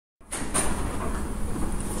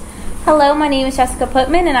Hello, my name is Jessica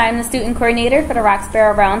Putman, and I am the student coordinator for the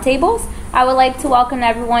Roxboro Roundtables. I would like to welcome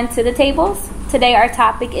everyone to the tables. Today our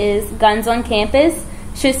topic is guns on campus.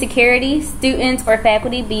 Should security, students, or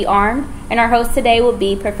faculty be armed? And our host today will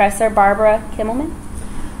be Professor Barbara Kimmelman.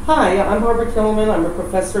 Hi, I'm Barbara Kimmelman. I'm a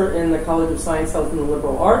professor in the College of Science, Health, and the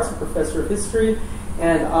Liberal Arts, a professor of history,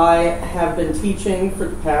 and I have been teaching for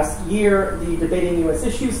the past year the Debating U.S.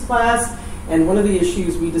 Issues class. And one of the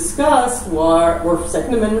issues we discussed were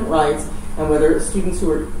Second Amendment rights and whether students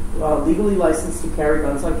who are legally licensed to carry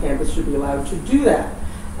guns on campus should be allowed to do that.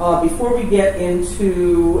 Before we get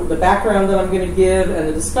into the background that I'm going to give and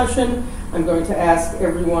the discussion, I'm going to ask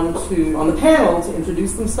everyone on the panel to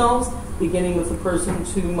introduce themselves, beginning with the person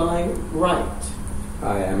to my right.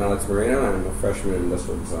 Hi, I'm Alex Moreno. I'm a freshman in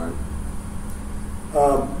industrial design.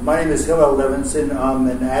 My name is PhilaU Levinson. I'm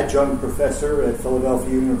an adjunct professor at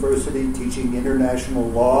Philadelphia University teaching international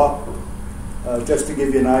law. Just to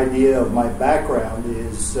give you an idea of my background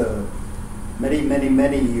is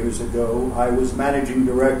many years ago, I was managing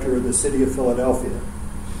director of the city of Philadelphia.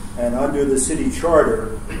 And under the city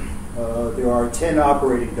charter, there are 10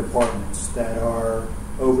 operating departments that are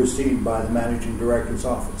overseen by the managing director's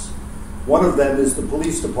office. One of them is the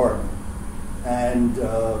police department. And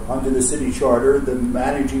under the city charter, the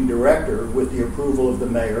managing director, with the approval of the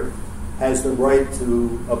mayor, has the right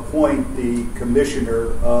to appoint the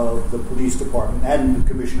commissioner of the police department and the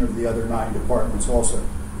commissioner of the other 9 departments also.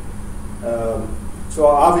 So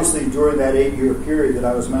obviously during that 8-year period that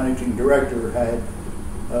I was managing director, had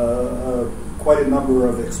quite a number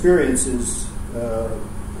of experiences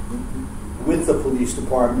with the police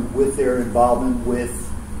department, with their involvement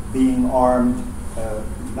with being armed,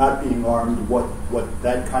 not being armed, what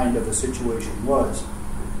that kind of a situation was.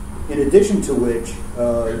 In addition to which,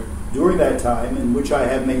 during that time, in which I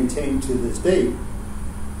have maintained to this date,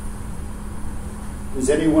 does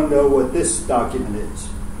anyone know what this document is?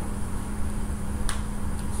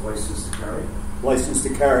 License to carry. License to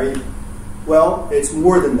carry. Well, it's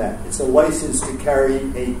more than that. It's a license to carry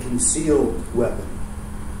a concealed weapon,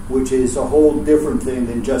 which is a whole different thing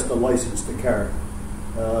than just a license to carry,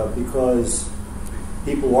 because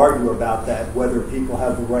people argue about that, whether people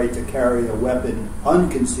have the right to carry a weapon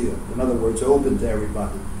unconcealed, in other words, open to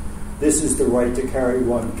everybody. This is the right to carry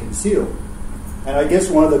one concealed. And I guess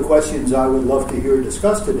one of the questions I would love to hear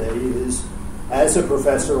discussed today is, as a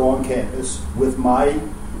professor on campus, with my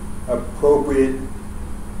appropriate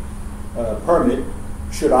permit,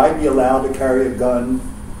 should I be allowed to carry a gun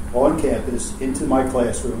on campus into my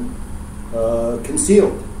classroom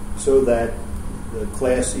concealed, so that the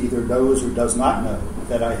class either knows or does not know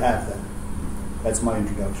that I have that? That's my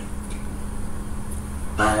introduction.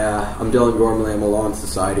 Hi, I'm Dylan Gormley. I'm a Law and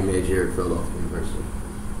Society major here at Philadelphia University.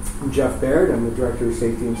 I'm Jeff Baird. I'm the Director of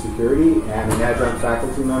Safety and Security and an adjunct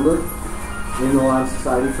faculty member in the Law and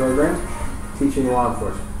Society program, teaching law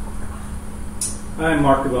enforcement. I'm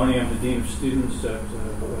Mark Cavoni. I'm the Dean of Students at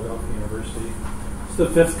Philadelphia University. It's the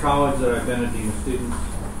 5th college that I've been a Dean of Students,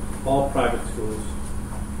 all private schools.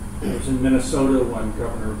 I was in Minnesota when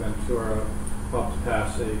Governor Ventura helped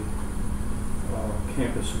pass a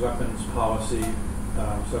campus weapons policy.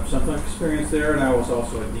 So I have some experience there, and I was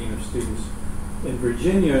also a Dean of Students in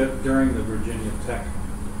Virginia during the Virginia Tech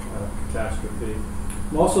catastrophe.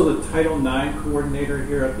 I'm also the Title IX coordinator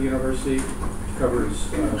here at the university, which covers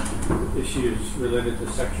issues related to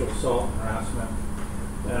sexual assault and harassment.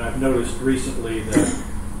 And I've noticed recently that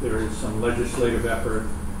there is some legislative effort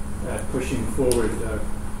at pushing forward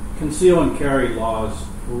conceal and carry laws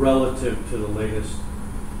relative to the latest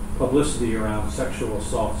publicity around sexual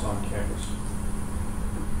assaults on campus.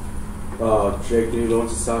 Jake New, Law and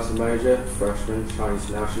Society major, freshman, Chinese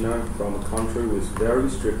national, from a country with very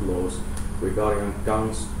strict laws regarding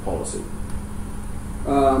guns policy.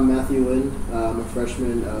 Matthew Lynn. I'm a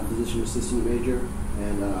freshman, physician assistant major,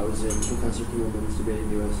 and I was in Professor Kimmelman's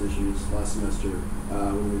Debating U.S. Issues last semester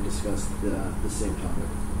when we discussed the same topic.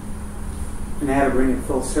 And I had to bring it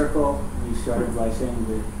full circle. You started by saying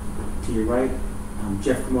that to your right,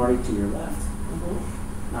 Jeff Camardi to your left. Mm-hmm.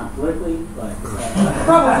 Not politically, but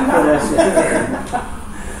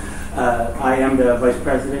I am the Vice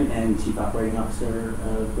President and Chief Operating Officer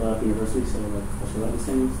of the University, so Professor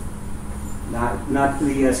Levinson. Not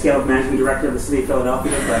the scale of Managing Director of the City of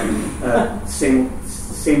Philadelphia, but same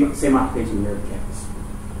occupation here at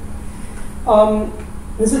campus.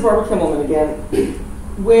 This is Barbara Kimmelman again.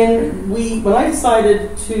 When I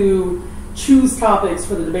decided to choose topics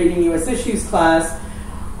for the Debating U.S. Issues class,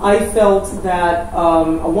 I felt that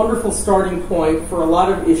a wonderful starting point for a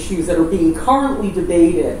lot of issues that are being currently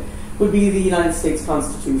debated would be the United States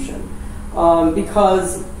Constitution.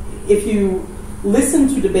 Because if you listen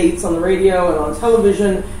to debates on the radio and on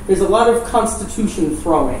television, there's a lot of Constitution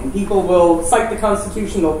throwing. People will cite the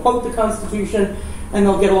Constitution, they'll quote the Constitution, and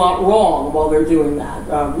they'll get a lot wrong while they're doing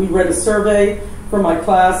that. We read a survey from my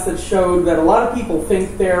class that showed that a lot of people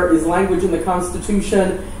think there is language in the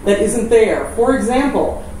Constitution that isn't there. For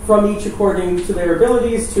example, from each according to their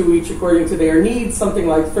abilities to each according to their needs, something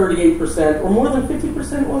like 38%, or more than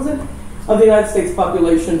 50%, was it, of the United States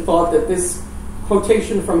population thought that this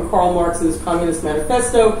quotation from Karl Marx's Communist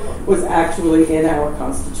Manifesto was actually in our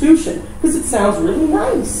Constitution, because it sounds really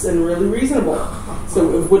nice and really reasonable.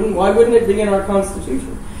 So why wouldn't it be in our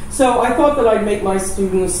Constitution? So I thought that I'd make my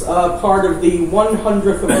students part of the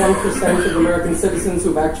 1/100th of 1% of American citizens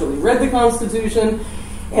who've actually read the Constitution,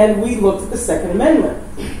 and we looked at the Second Amendment,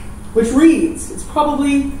 which reads, it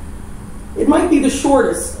might be the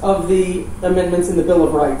shortest of the amendments in the Bill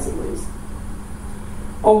of Rights, at least.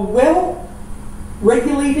 A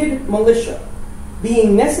well-regulated militia,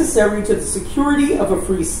 being necessary to the security of a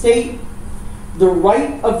free state, the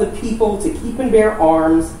right of the people to keep and bear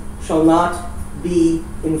arms shall not be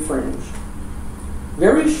infringed.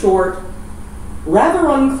 Very short, rather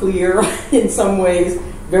unclear in some ways,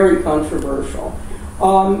 very controversial.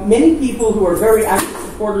 Many people who are very active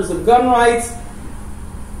supporters of gun rights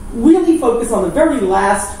really focus on the very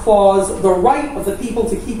last clause, the right of the people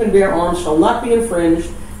to keep and bear arms shall not be infringed.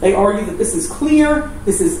 They argue that this is clear,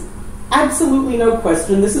 this is absolutely no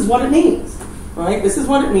question, this is what it means, right? This is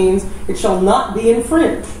what it means, it shall not be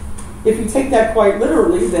infringed. If you take that quite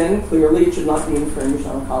literally, then clearly it should not be infringed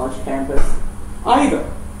on a college campus either.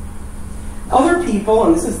 Other people,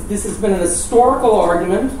 and this has been an historical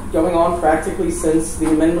argument going on practically since the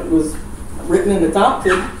amendment was written and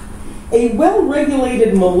adopted, a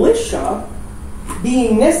well-regulated militia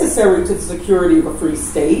being necessary to the security of a free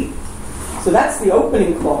state, so that's the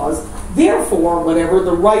opening clause, therefore, whatever,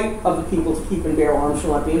 the right of the people to keep and bear arms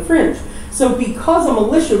shall not be infringed. So because a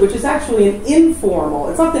militia, which is actually an informal,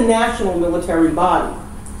 it's not the national military body,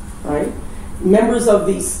 right? Members of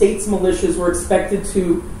the state's militias were expected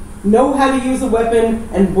to know how to use a weapon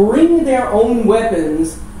and bring their own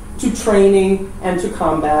weapons to training and to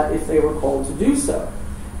combat if they were called to do so.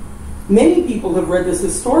 Many people have read this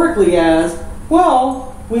historically as,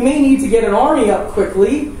 well, we may need to get an army up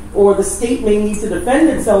quickly, or the state may need to defend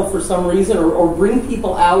itself for some reason, or bring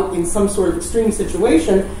people out in some sort of extreme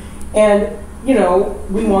situation, and, you know,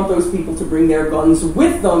 we want those people to bring their guns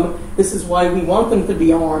with them. This is why we want them to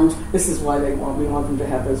be armed. This is why we want them to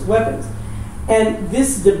have those weapons. And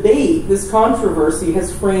this debate, this controversy,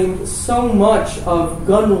 has framed so much of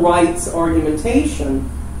gun rights argumentation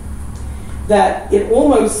that it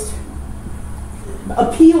almost,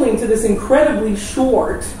 appealing to this incredibly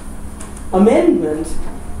short amendment,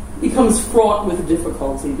 becomes fraught with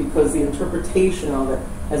difficulty because the interpretation of it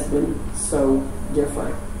has been so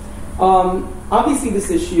different. Obviously, this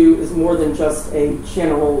issue is more than just a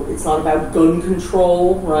general, it's not about gun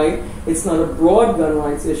control, right? It's not a broad gun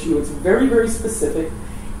rights issue. It's very, very specific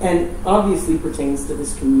and obviously pertains to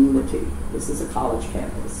this community. This is a college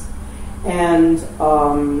campus. And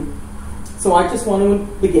so I just want to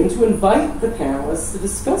begin to invite the panelists to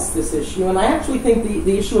discuss this issue. And I actually think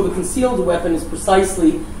the issue of a concealed weapon is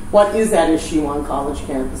precisely what is at issue on college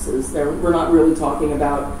campuses. We're not really talking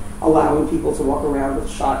about allowing people to walk around with a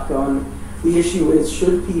shotgun. The issue is,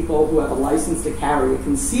 should people who have a license to carry a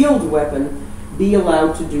concealed weapon be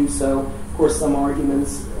allowed to do so? Of course, some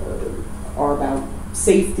arguments are about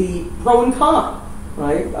safety, pro and con,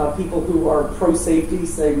 right? People who are pro-safety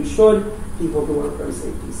say we should. People who are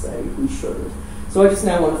pro-safety say we shouldn't. So I just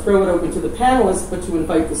now want to throw it open to the panelists, but to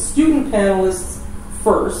invite the student panelists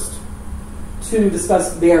first to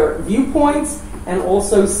discuss their viewpoints and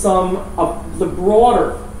also some of the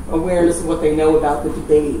broader awareness of what they know about the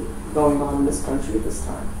debate going on in this country at this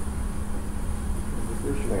time.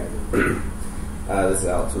 This is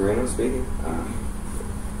Alex Moreno speaking.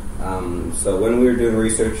 So when we were doing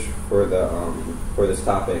research for this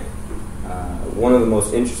topic, one of the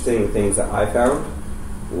most interesting things that I found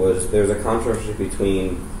was there's a controversy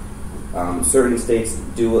between certain states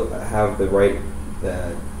do have the right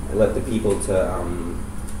that let the people to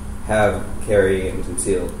have, carry, and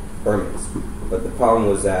conceal permits. But the problem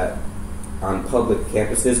was that on public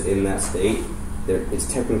campuses in that state,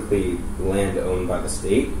 it's technically land owned by the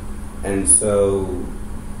state, and so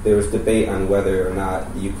there was debate on whether or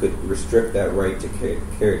not you could restrict that right to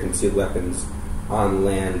carry concealed weapons on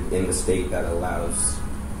land in the state that allows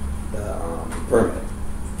the permit.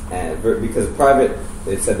 And because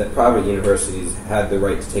it said that private universities had the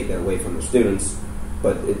right to take that away from their students,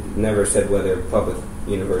 but it never said whether public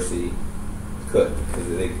university could, because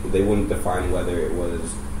they wouldn't define whether it was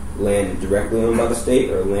land directly owned by the state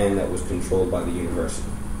or land that was controlled by the university.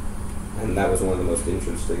 And that was one of the most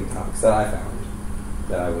interesting topics that I found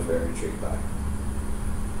that I was very intrigued by.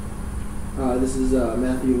 This is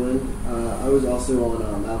Matthew Lind. I was also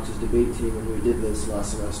on Alex's debate team when we did this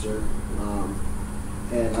last semester.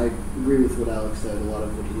 And I agree with what Alex said. A lot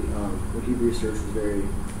of what he researched was very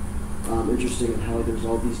interesting, and how there's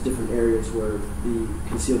all these different areas where the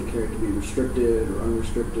concealed carry can be restricted or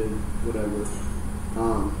unrestricted, whatever.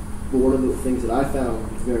 But one of the things that I found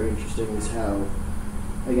very interesting is how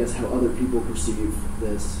other people perceive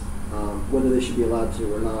this, whether they should be allowed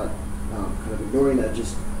to or not. Kind of ignoring that,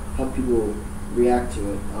 just how people react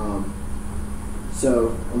to it.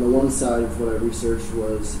 So on the one side of what I researched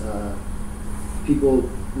was people,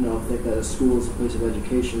 think that a school is a place of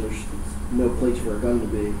education. There's no place for a gun to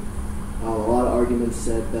be. A lot of arguments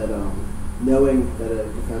said that knowing that a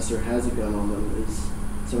professor has a gun on them is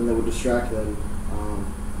something that would distract them,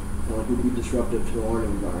 would be disruptive to the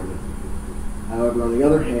learning environment. However, on the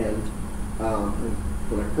other hand,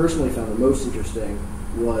 what I personally found the most interesting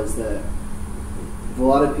was that if a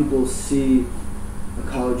lot of people see a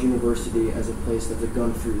college university as a place that's a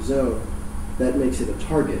gun-free zone, that makes it a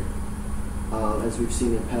target. As we've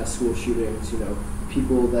seen in past school shootings,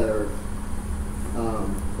 people that are,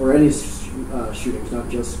 or any shootings, not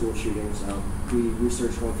just school shootings. We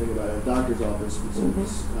researched one thing about a doctor's office, which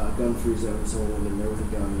was a gun-free zone. Someone went in there with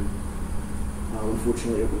a gun and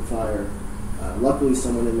unfortunately opened fire. Luckily,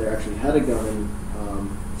 someone in there actually had a gun and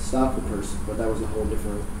stopped the person, but that was a whole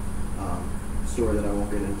different story that I won't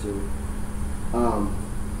get into.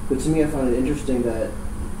 But to me, I find it interesting that,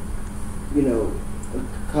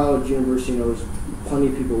 a college, university, there's plenty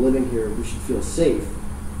of people living here. We should feel safe.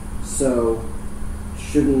 So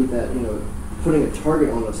shouldn't that, putting a target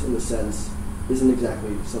on us in a sense isn't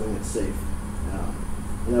exactly something that's safe.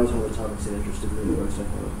 And that was one of the topics that interested me the most, I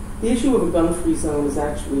thought. The issue of a gun-free zone is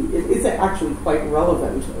actually quite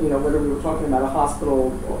relevant. Whether we were talking about a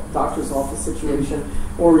hospital or doctor's office situation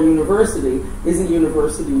or a university, isn't a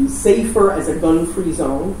university safer as a gun-free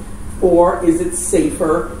zone, or is it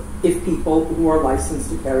safer if people who are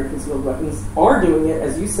licensed to carry concealed weapons are doing it?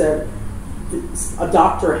 As you said, a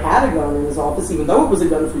doctor had a gun in his office, even though it was a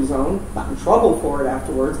gun-free zone, got in trouble for it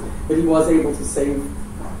afterwards, but he was able to save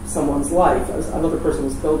someone's life. Another person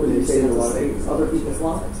was killed, but he was able to save other people's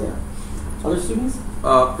lives. Yeah. Other students?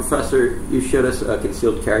 Professor, you showed us a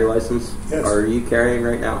concealed carry license. Yes. Are you carrying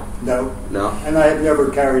right now? No. No? And I have never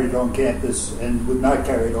carried it on campus and would not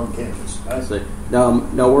carry it on campus. I see. No,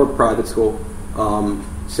 we're a private school.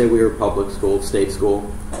 Say we were public school, state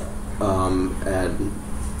school, and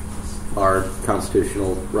our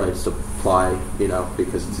constitutional rights apply,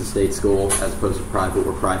 because it's a state school as opposed to private,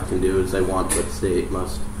 where private can do as they want, but state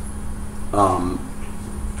must.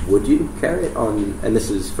 Would you carry it on, and this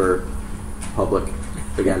is for public,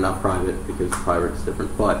 again, not private, because private is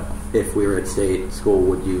different, but if we were at state school,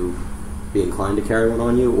 would you be inclined to carry one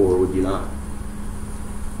on you, or would you not?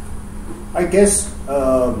 I guess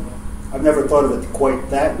I've never thought of it quite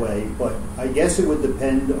that way, but I guess it would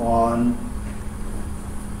depend on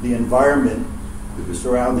the environment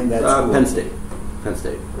surrounding that school. Penn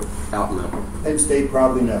State. Out in the... Penn State,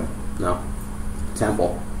 probably no. No.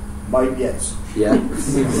 Temple. Might, yes. Yeah.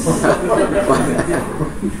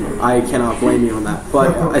 I cannot blame you on that.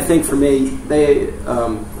 But I think for me, they...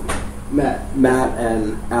 Matt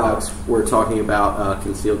and Alex were talking about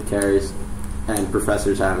concealed carries and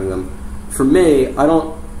professors having them. For me, I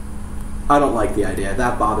don't like the idea.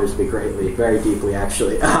 That bothers me greatly, very deeply,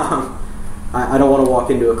 actually. I don't want to walk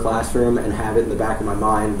into a classroom and have it in the back of my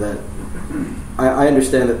mind that I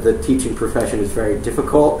understand that the teaching profession is very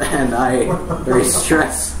difficult and very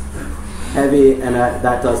stress heavy, and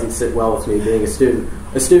that doesn't sit well with me being a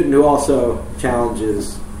student who also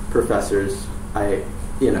challenges professors.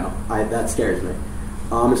 That scares me.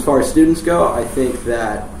 As far as students go, I think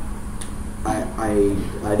that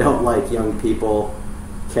I don't like young people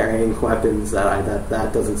carrying weapons.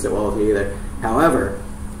 That doesn't sit well with me either. However,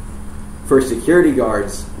 for security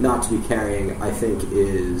guards not to be carrying, I think,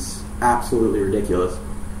 is absolutely ridiculous.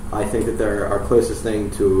 I think that they're our closest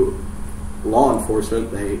thing to law enforcement.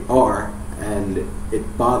 They are, and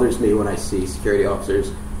it bothers me when I see security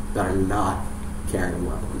officers that are not carrying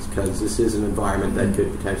weapons, because this is an environment that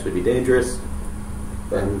could potentially be dangerous.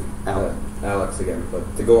 And Alex again,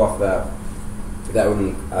 but to go off that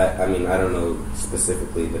wouldn't, I don't know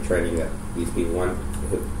specifically the training that these people want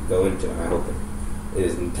to go into, and I hope it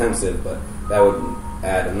is intensive, but that would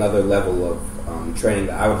add another level of training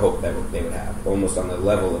that I would hope that they would have, almost on the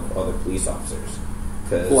level of other police officers.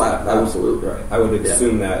 Absolutely. Right. I would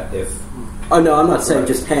assume that if Oh no, I'm not saying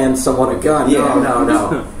just hand someone a gun. Yeah.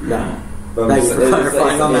 No. But Thank you for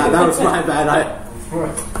clarifying on that. That was my bad.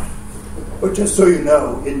 But just so you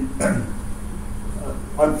know,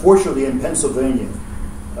 unfortunately in Pennsylvania,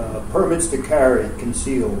 permits to carry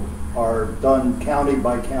concealed are done county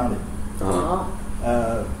by county.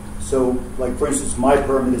 So, like for instance, my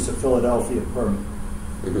permit is a Philadelphia permit.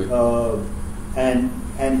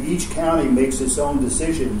 And each county makes its own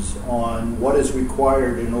decisions on what is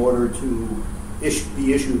required in order to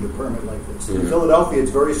be issued a permit like this. In Philadelphia,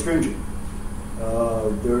 it's very stringent.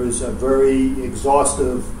 There is a very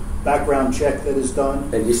exhaustive background check that is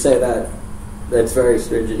done. And you say that's very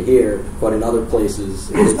stringent here, but in other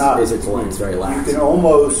places it's very lax. You can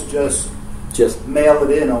almost just mail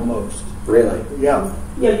it in almost. Really? Yeah,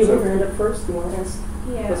 you have your hand up first. You want to ask?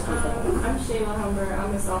 Yeah, I'm Shayla Humber.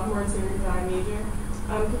 I'm a sophomore interior design major.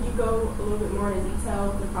 Could you go a little bit more into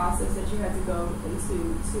detail the process that you had to go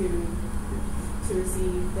into to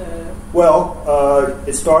receive the... Well,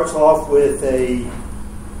 it starts off with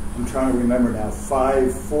I'm trying to remember now, 4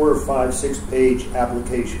 or 5, 6 page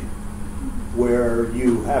application where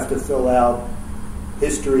you have to fill out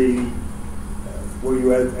history, were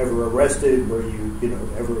you ever arrested, were you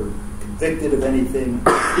ever convicted of anything,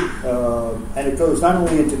 and it goes not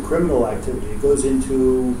only into criminal activity, it goes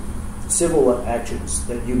into civil actions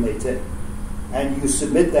that you may take. And you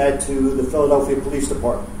submit that to the Philadelphia Police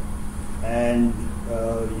Department. And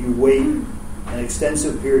you wait an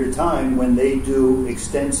extensive period of time when they do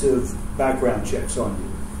extensive background checks on you,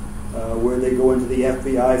 where they go into the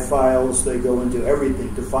FBI files, they go into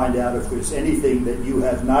everything to find out if there's anything that you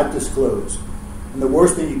have not disclosed. And the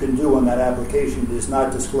worst thing you can do on that application is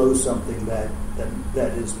not disclose something that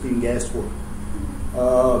is being asked for.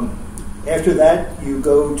 After that, you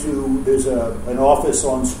go to, there's an office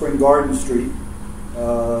on Spring Garden Street,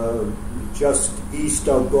 just east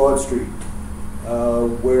of Broad Street,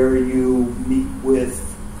 where you meet with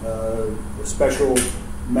special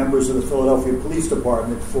members of the Philadelphia Police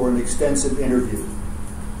Department for an extensive interview.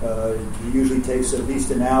 It usually takes at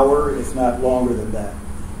least an hour, if not longer than that.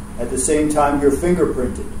 At the same time, you're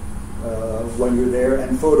fingerprinted when you're there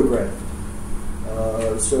and photographed,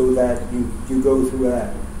 so that you go through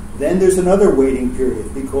that. Then there's another waiting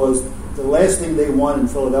period, because the last thing they want in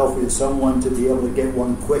Philadelphia is someone to be able to get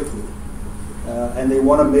one quickly. And they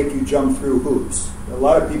want to make you jump through hoops. A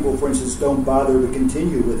lot of people, for instance, don't bother to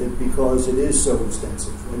continue with it because it is so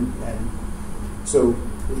extensive. And so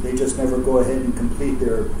they just never go ahead and complete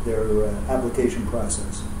their application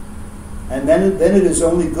process. And then it is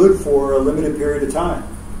only good for a limited period of time.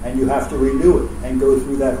 And you have to renew it and go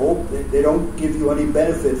through that whole... They don't give you any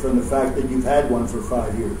benefit from the fact that you've had one for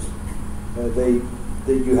 5 years.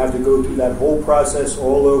 You have to go through that whole process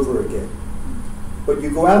all over again. But you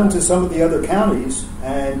go out into some of the other counties,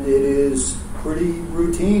 and it is pretty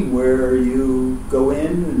routine where you go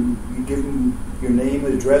in and you give them your name,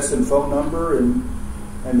 address, and phone number, and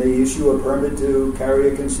they issue a permit to carry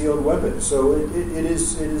a concealed weapon. So it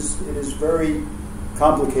is very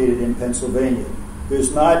complicated in Pennsylvania.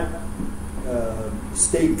 There's not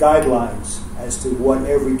state guidelines as to what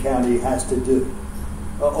every county has to do.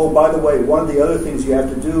 By the way, one of the other things you have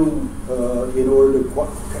to do in order to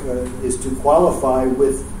is to qualify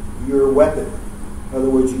with your weapon. In other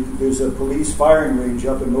words, there's a police firing range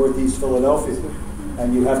up in northeast Philadelphia,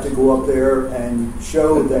 and you have to go up there and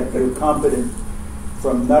show that you're competent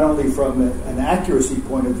not only from an accuracy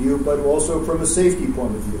point of view, but also from a safety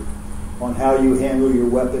point of view, on how you handle your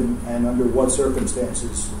weapon and under what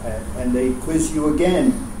circumstances. And they quiz you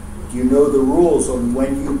again. Do you know the rules on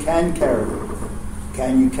when you can carry it?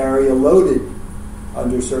 Can you carry a loaded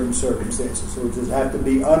under certain circumstances? So does it have to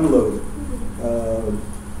be unloaded?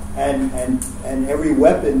 And every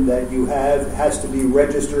weapon that you have has to be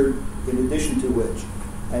registered in addition to which.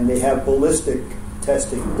 And they have ballistic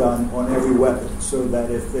testing done on every weapon, so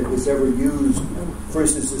that if it was ever used, for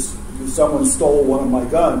instance, if someone stole one of my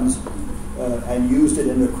guns and used it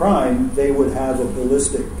in a crime, they would have a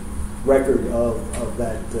ballistic record of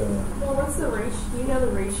that. Well, what's the ratio? Do you know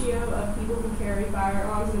the ratio of people who carry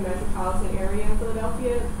firearms in the metropolitan area in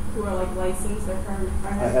Philadelphia who are like licensed or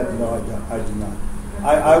I have no idea. I do not.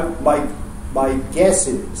 My guess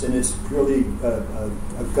is, and it's purely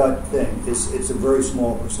a gut thing, it's a very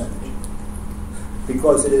small percentage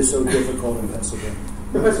because it is so difficult in Pennsylvania.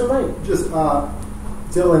 Professor Lane. Just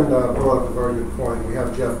Dylan brought up a very good point. We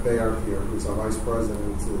have Jeff Baer here, who's our vice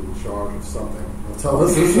president in charge of something. He'll tell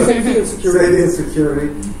us safety and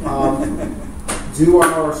security. Do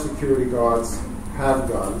our security guards have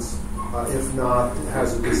guns? If not,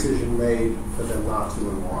 has a decision made for them not to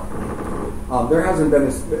and why? There hasn't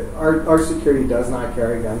been our security does not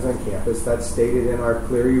carry guns on campus. That's stated in our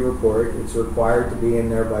Cleary report. It's required to be in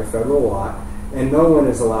there by federal law, and no one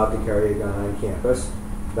is allowed to carry a gun on campus.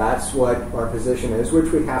 That's what our position is,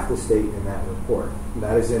 which we have to state in that report.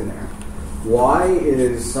 That is in there. Why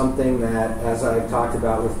is something that, as I've talked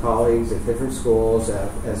about with colleagues at different schools,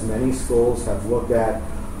 as many schools have looked at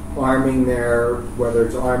arming their, whether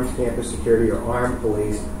it's armed campus security or armed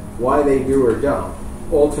police, why they do or don't.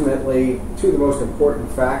 Ultimately, two of the most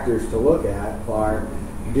important factors to look at are,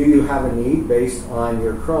 do you have a need based on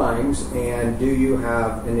your crimes, and do you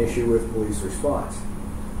have an issue with police response?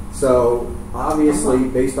 So, obviously,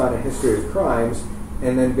 based on a history of crimes,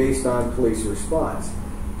 and then based on police response.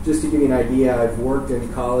 Just to give you an idea, I've worked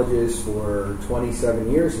in colleges for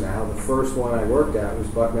 27 years now. The first one I worked at was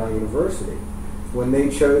Bucknell University. When they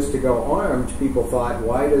chose to go armed, people thought,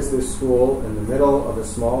 why does this school in the middle of a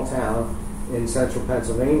small town in central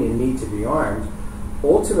Pennsylvania need to be armed?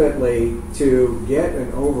 Ultimately, to get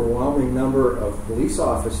an overwhelming number of police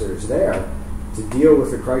officers there to deal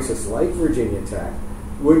with a crisis like Virginia Tech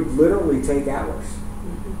would literally take hours.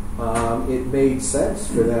 It made sense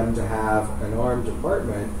for them to have an armed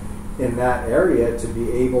department in that area to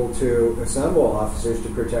be able to assemble officers to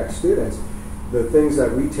protect students. The things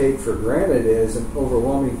that we take for granted is an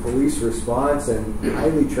overwhelming police response and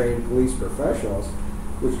highly trained police professionals,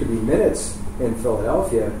 which could be minutes in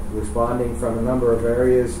Philadelphia, responding from a number of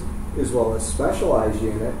areas, as well as specialized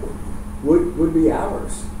unit, would be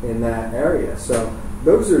hours in that area. So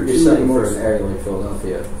those are just some for an area like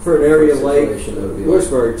Philadelphia. For an area like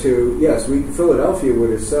Lewisburg, Philadelphia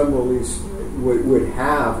would assemble these, would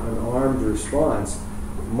have an armed response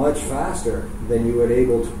much faster than you would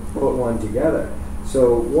able to put one together.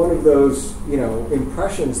 So one of those,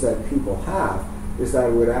 impressions that people have is that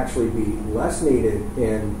it would actually be less needed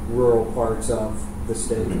in rural parts of the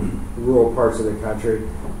state, rural parts of the country.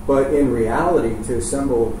 But in reality, to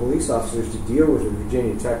assemble police officers to deal with a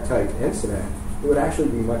Virginia Tech type incident, it would actually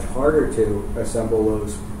be much harder to assemble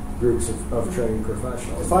those groups of trained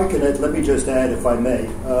professionals. If I could, let me just add, if I may.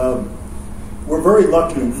 We're very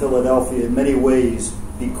lucky in Philadelphia in many ways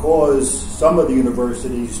because some of the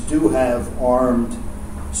universities do have armed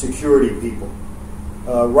security people.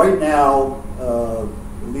 Right now,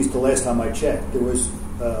 at least the last time I checked, there was,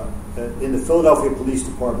 in the Philadelphia Police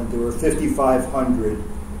Department, there were 5,500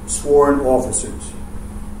 sworn officers.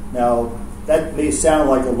 Now, that may sound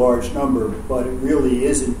like a large number, but it really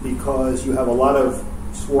isn't because you have a lot of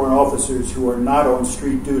sworn officers who are not on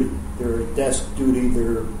street duty. They're at desk duty,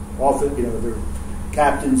 they're often, they're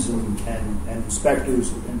captains and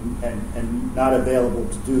inspectors and not available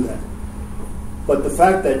to do that. But the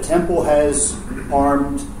fact that Temple has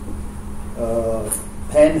armed,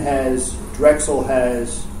 Penn has, Drexel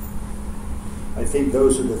has, I think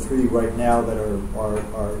those are the three right now that are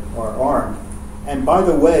armed. And by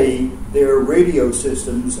the way, their radio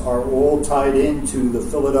systems are all tied into the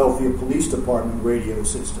Philadelphia Police Department radio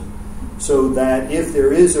system. So that if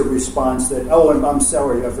there is a response that, and I'm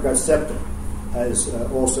sorry, I forgot SEPTA has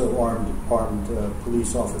also armed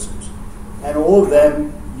police officers. And all of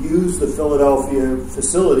them use the Philadelphia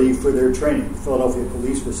facility for their training, the Philadelphia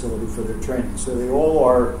Police facility for their training. So they all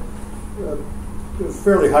are a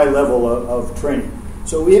fairly high level of training.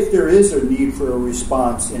 So if there is a need for a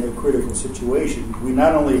response in a critical situation, we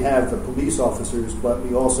not only have the police officers, but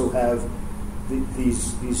we also have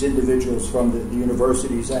these individuals from the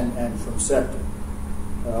universities and from SEPTA.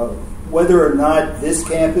 Whether or not this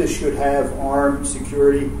campus should have armed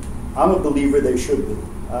security, I'm a believer they should be.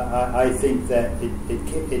 I think that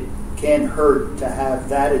it can't hurt to have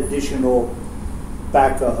that additional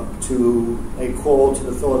backup to a call to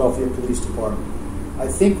the Philadelphia Police Department. I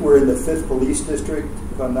think we're in the 5th Police District,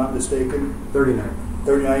 if I'm not mistaken. 39th.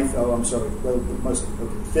 39th? Oh, I'm sorry. Well, it must have,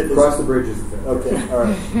 okay. 5th Across the bridge is the 5th. Okay,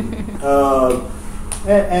 all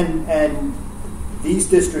right. And these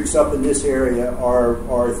districts up in this area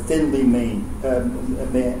are thinly manned,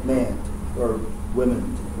 or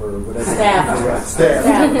women, or whatever. Staff.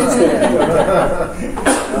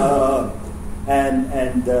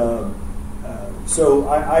 So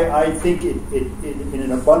I think in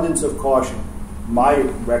an abundance of caution, my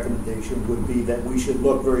recommendation would be that we should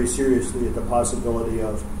look very seriously at the possibility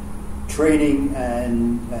of training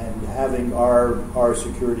and having our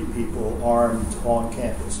security people armed on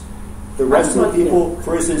campus. The rest of the people,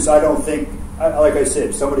 for instance, I don't think, like I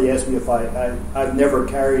said, somebody asked me if I've never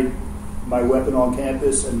carried my weapon on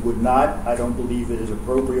campus and would not. I don't believe it is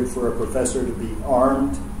appropriate for a professor to be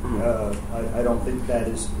armed. I don't think that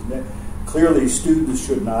is. Clearly, students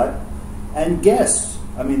should not. And guests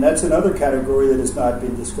I mean, that's another category that has not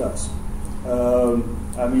been discussed.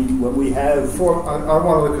 I mean, when we have... I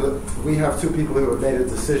want to look at it. We have two people who have made a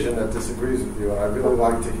decision that disagrees with you, and I'd really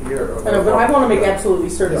like to hear. I know, but I want to make absolutely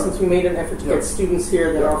certain, Yeah. since we made an effort to get students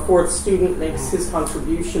here, that our fourth student makes his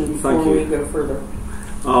contribution before we go further.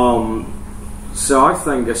 So I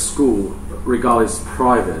think a school, regardless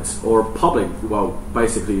private or public, well,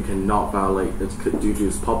 basically you cannot violate it due to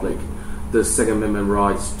its public, the Second Amendment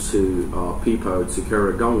rights to people to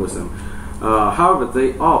carry a gun with them. However,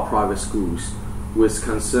 they are private schools with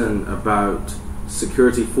concern about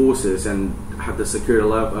security forces and have the security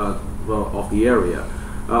level of the area.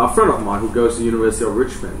 A friend of mine who goes to the University of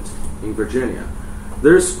Richmond in Virginia,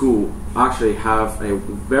 their school actually have a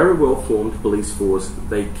very well-formed police force.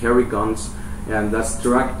 They carry guns, and that's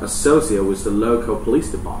direct associated with the local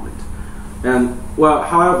police department. And well,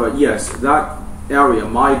 however, yes, that area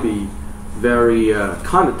might be very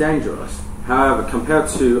kind of dangerous. However, compared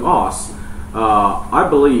to us, I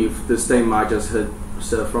believe the statement I just heard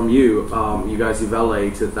from you, you guys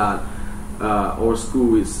evaluated that our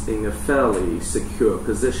school is in a fairly secure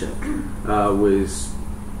position with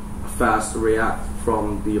fast react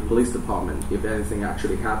from the police department if anything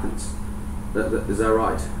actually happens. Is that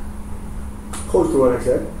right? Close to what I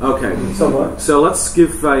said. Okay. Somewhat. So let's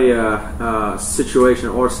give a situation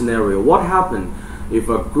or scenario. What happened if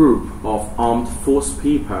a group of armed force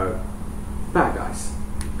people, bad guys,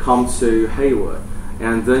 come to Hayward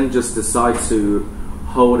and then just decide to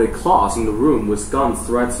hold a class in the room with guns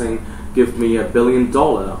threatening, give me $1 billion,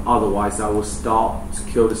 otherwise I will start to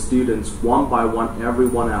kill the students one by one every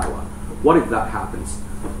 1 hour. What if that happens?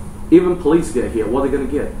 Even police get here, what are they going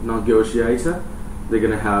to get? Negotiator? They're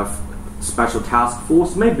going to have special task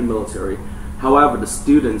force, maybe military. However, the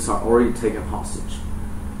students are already taken hostage.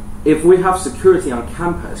 If we have security on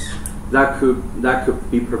campus, that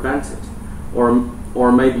could be prevented,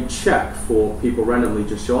 or maybe check for people randomly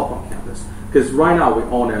just show up on campus. Because right now we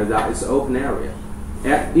all know that it's an open area.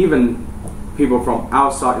 And even people from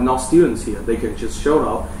outside, not students here, they can just show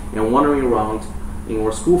up and wandering around in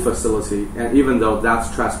our school facility, and even though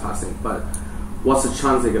that's trespassing, but what's the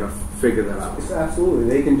chance they're going to figure that out? Absolutely.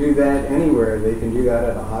 They can do that anywhere. They can do that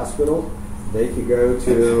at a hospital. They could go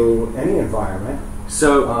to any environment.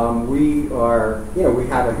 So we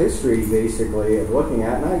have a history basically of looking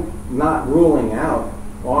at, and I'm not ruling out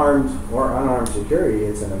armed or unarmed security.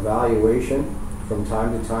 It's an evaluation from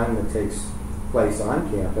time to time that takes place on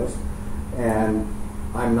campus, and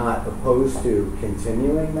I'm not opposed to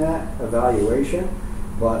continuing that evaluation,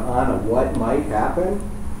 but on a what might happen,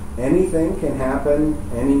 anything can happen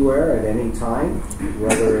anywhere at any time,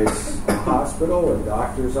 whether it's a hospital, a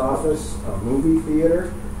doctor's office, a movie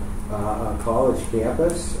theater, a college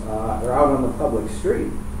campus, or out on the public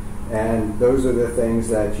street. And those are the things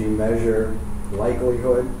that you measure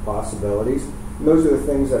likelihood, possibilities. And those are the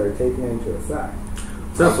things that are taken into effect.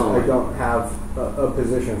 Definitely. I don't have a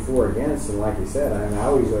position for or against, and like you said, I'm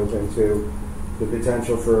always open to the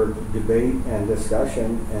potential for debate and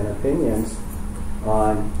discussion and opinions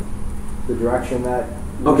on the direction that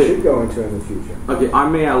we should go into in the future. Okay, I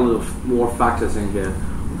may add a little more factors in here.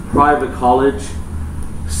 Private college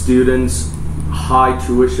students, high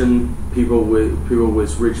tuition, people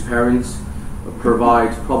with rich parents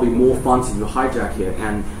provide probably more funds if you hijack it.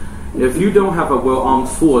 And if you don't have a well-armed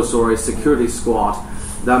force or a security squad,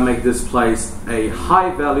 that make this place a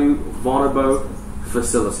high-value, vulnerable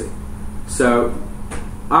facility. So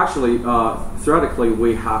actually, theoretically,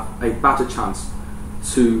 we have a better chance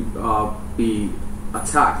to be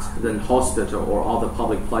attacked than hospital or other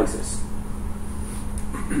public places.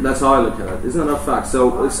 That's how I look at it. Isn't that a fact?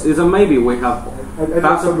 So it's a maybe we have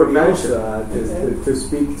better prevention. To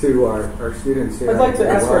speak to our students here. I'd like to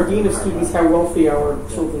ask our Dean of Students how wealthy our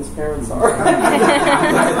children's parents are.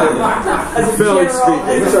 Fairly speaking.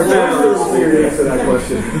 Answer that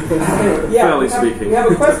question. Fairly speaking. We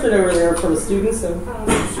have a question over there from a student. So. I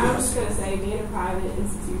was just going to say, being a private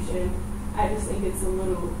institution, I just think it's a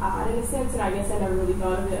little odd in a sense, and I guess I never really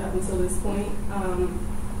thought of it up until this point,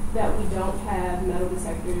 that we don't have metal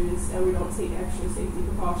detectors and we don't take extra safety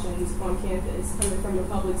precautions on campus, coming from a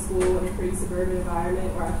public school in a pretty suburban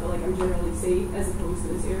environment where I feel like I'm generally safe as opposed to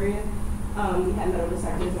this area. We had metal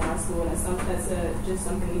detectors in our school, and that's just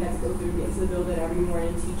something we had to go through to get into the building every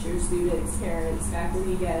morning, teachers, students, parents,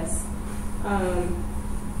 faculty, guests.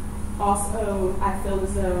 Also, I feel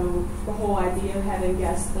as though the whole idea of having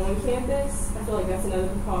guests on campus, I feel like that's another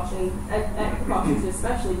precaution. That precaution is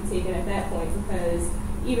especially taken at that point, because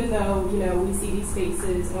even though, we see these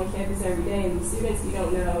faces on campus every day and these students, you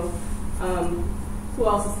don't know who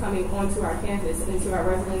else is coming onto our campus and into our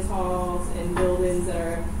residence halls and buildings that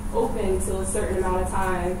are open open until a certain amount of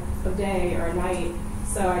time of day or night.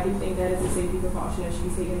 So I do think that is a safety precaution that should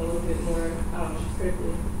be taken a little bit more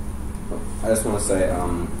critically. I just want to say,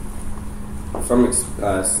 from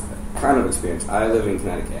kind of experience, I live in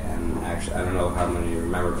Connecticut, and actually, I don't know how many of you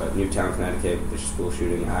remember, but Newtown, Connecticut, the school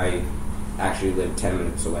shooting, I actually lived 10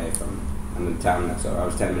 minutes away from, I'm in town now, so I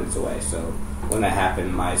was 10 minutes away. So when that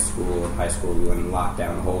happened, my school, high school, we went in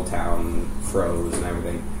lockdown, the whole town froze and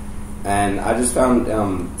everything. And I just found,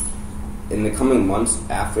 in the coming months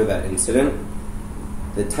after that incident,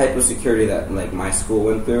 the type of security that like my school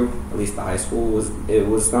went through, at least the high school,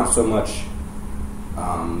 was not so much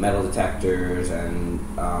metal detectors, and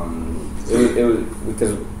it was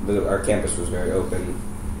because our campus was very open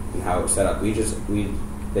and how it was set up.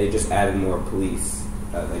 They just added more police.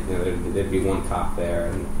 There'd be one cop there,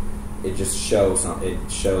 and it just shows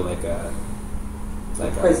like a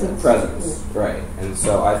presence, right? And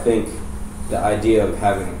so I think the idea of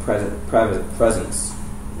having a presence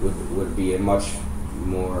would be a much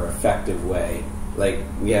more effective way. Like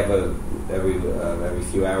we have every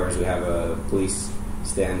few hours we have a police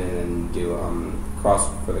stand in and do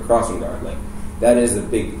for the crossing guard. Like that is a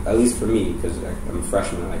big, at least for me, because I'm a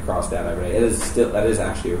freshman and I crossed out every day. That is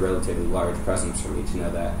actually a relatively large presence for me to know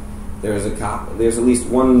that there's a cop. There's at least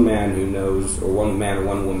one man who knows, or one man or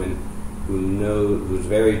one woman who's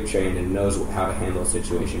very trained and knows how to handle a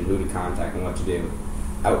situation, who to contact and what to do,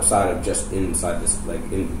 outside of just inside this, like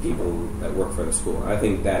in people that work for the school. I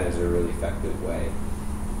think that is a really effective way.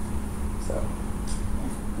 So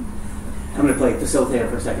I'm going to play facilitator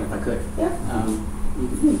for a second, if I could. Yeah. You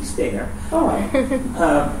can stay there. All right.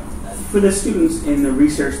 For the students in the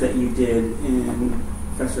research that you did in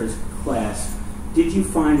Professor's class, did you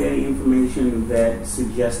find any information that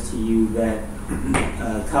suggests to you that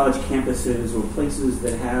college campuses or places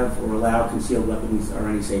that have or allow concealed weapons are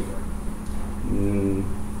any safer? I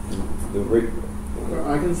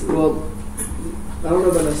don't know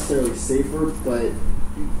about necessarily safer, but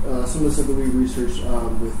some of the stuff that we researched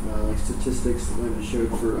with like statistics that showed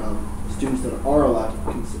for students that are allowed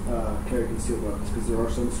to carry concealed weapons, because there are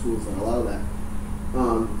some schools that allow that.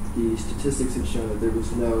 The statistics had shown that there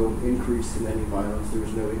was no increase in any violence, there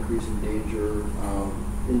was no increase in danger,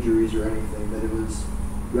 injuries or anything, that it was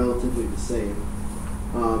relatively the same.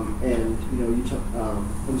 And you talk.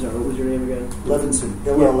 I'm sorry. What was your name again? Levinson.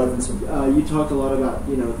 Hillel Levinson. You talked a lot about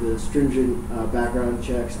the stringent background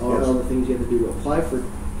checks, all the things you have to do to apply for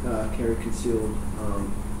carry concealed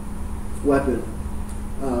weapon.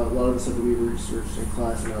 A lot of the stuff that we researched in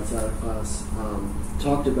class and outside of class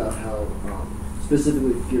talked about how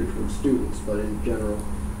specifically geared towards students, but in general,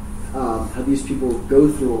 how these people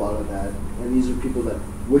go through a lot of that, and these are people that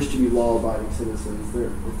wish to be law-abiding citizens.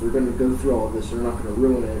 If they're going to go through all of this, they're not going to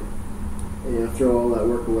ruin it and throw all that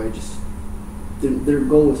work away. Just their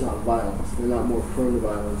goal is not violence. They're not more prone to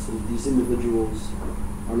violence, and these individuals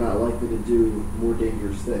are not likely to do more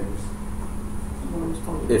dangerous things.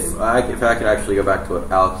 If I could actually go back to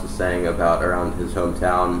what Alex was saying about around his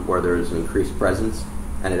hometown, where there's an increased presence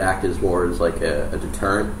and it acted more as like a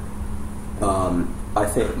deterrent. I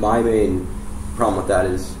think my main problem with that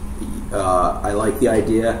is I like the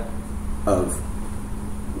idea of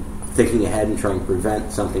thinking ahead and trying to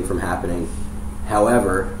prevent something from happening.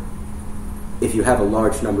 However, if you have a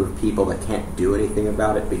large number of people that can't do anything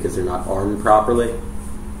about it because they're not armed properly,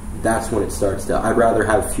 that's when it starts to... I'd rather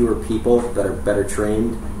have fewer people that are better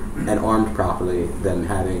trained and armed properly than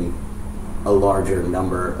having a larger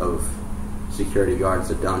number of security guards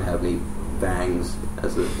that don't have any bangs,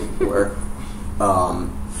 as it were.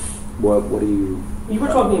 What do you... You were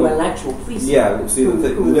talking about an actual police. Yeah, see,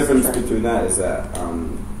 the difference between that is that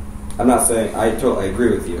I'm not saying... I totally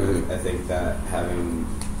agree with you. Mm-hmm. I think that having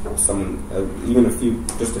someone, even a few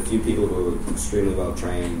people who are extremely well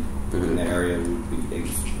trained in the area would be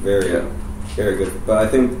very, very good. But I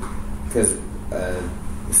think because the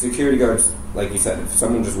security guards, like you said, if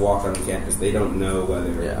someone just walked on the campus, they don't know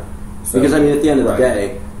whether. Yeah. So, because at the end of the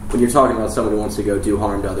day, when you're talking about someone who wants to go do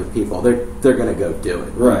harm to other people, they're going to go do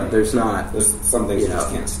it. Right. There's some things you just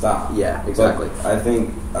can't stop. Yeah, exactly. But I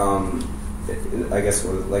think I guess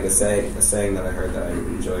like a saying that I heard that I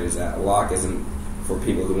enjoyed is that a lock isn't for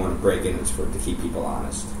people who want to break in; it's to keep people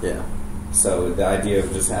honest. Yeah. So the idea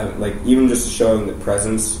of just having, even just showing the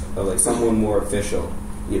presence of someone more official,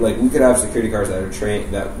 we could have security guards that are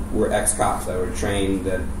trained, that were ex-cops, that were trained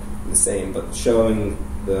the same, but showing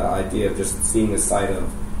the idea of just seeing the sight of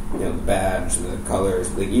the badge, the colors,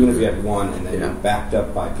 even if you had one and then you're backed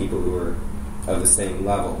up by people who are of the same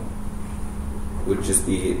level, would just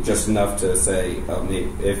be just enough to say, maybe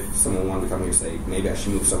if someone wanted to come here, say maybe I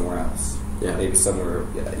should move somewhere else. maybe somewhere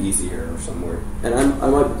easier or somewhere. And I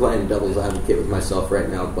might be playing devil's advocate with myself right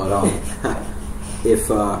now, but if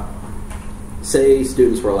say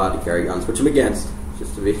students were allowed to carry guns, which I'm against,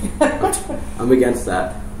 just to be, I'm against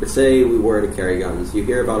that. But say we were to carry guns, you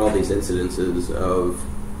hear about all these incidences of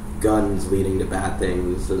guns leading to bad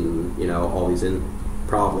things and all these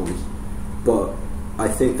problems. But I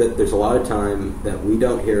think that there's a lot of time that we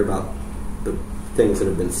don't hear about the things that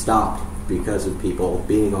have been stopped because of people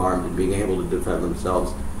being armed and being able to defend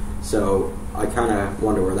themselves. So I kind of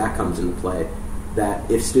wonder where that comes into play, that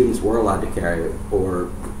if students were allowed to carry or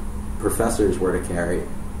professors were to carry,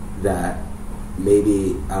 that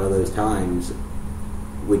maybe out of those times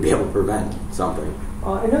we'd be able to prevent something.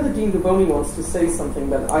 I know that Dean Gavoni wants to say something,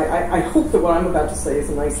 but I hope that what I'm about to say is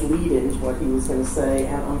a nice lead-in to what he was going to say,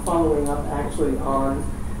 and I'm following up actually on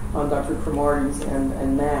Dr. Cromartie's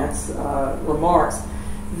and Matt's remarks.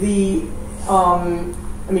 You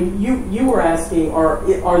were asking,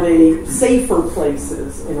 are they safer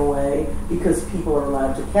places in a way because people are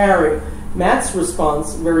allowed to carry? Matt's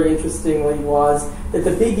response, very interestingly, was that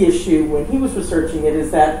the big issue when he was researching it is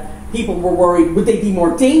that people were worried, would they be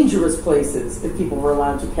more dangerous places if people were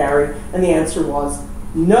allowed to carry? And the answer was,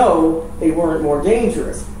 no, they weren't more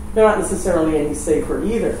dangerous. They're not necessarily any safer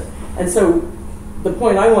either. And so the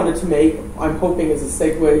point I wanted to make, I'm hoping is a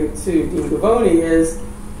segue to Dean Gavoni, is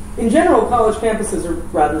in general, college campuses are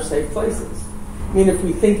rather safe places. I mean, if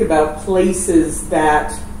we think about places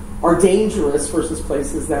that are dangerous versus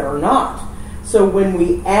places that are not. So when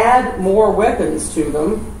we add more weapons to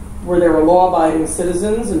them, where there are law-abiding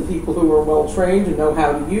citizens and people who are well-trained and know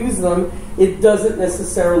how to use them, it doesn't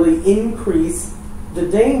necessarily increase the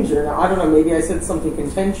danger. Now, I don't know, maybe I said something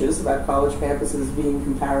contentious about college campuses being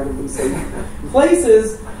comparatively safe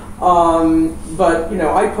places, but,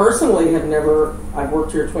 I personally have never, I've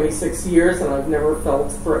worked here 26 years and I've never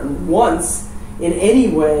felt threatened once in any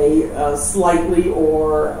way, slightly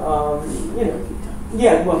or,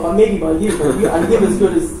 maybe by you, but I give as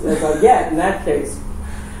good as I get in that case.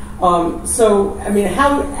 How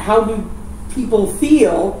do people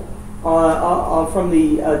feel from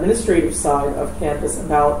the administrative side of campus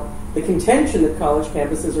about the contention that college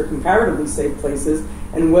campuses are comparatively safe places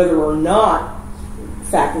and whether or not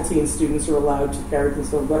faculty and students are allowed to carry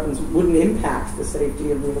concealed weapons wouldn't impact the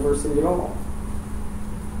safety of the university at all?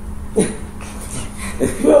 Let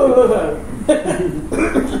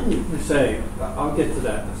me say, I'll get to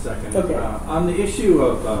that in a second. Okay. On the issue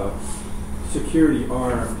of security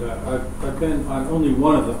armed, I've been on only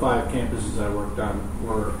one of the 5 campuses I worked on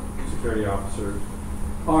were security officers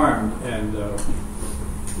armed, and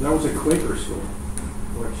that was a Quaker school.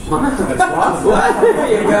 There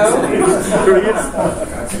you go.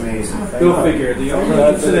 That's amazing. Go figure. The only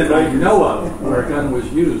incident I know of where a gun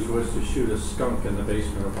was used was to shoot a skunk in the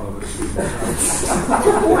basement of one of the students'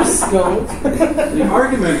 houses. Poor skunk. The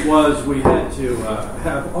argument was we had to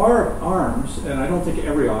have our arms, and I don't think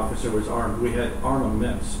every officer was armed. We had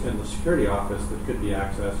armaments in the security office that could be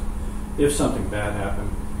accessed if something bad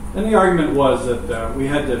happened. And the argument was that we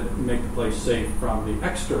had to make the place safe from the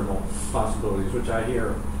external possibilities, which I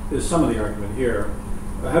hear is some of the argument here.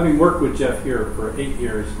 Having worked with Jeff here for 8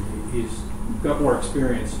 years, he's got more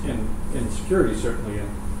experience in security, certainly, and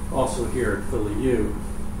also here at PhilaU.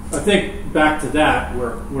 I think back to that,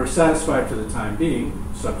 we're satisfied for the time being,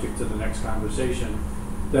 subject to the next conversation,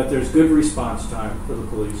 that there's good response time for the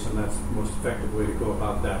police, and that's the most effective way to go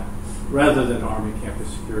about that, rather than arming campus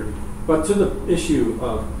security. But to the issue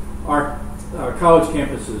of our college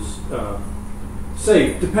campuses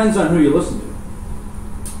safe, depends on who you listen to.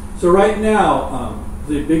 So right now,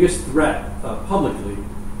 the biggest threat publicly,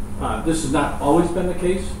 this has not always been the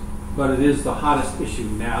case, but it is the hottest issue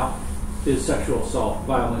now, is sexual assault,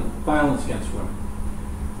 violence against women.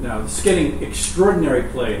 Now, it's getting extraordinary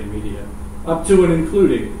play in the media, up to and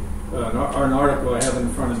including an article I have in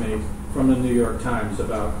front of me from the New York Times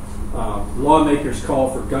about lawmakers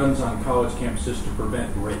call for guns on college campuses to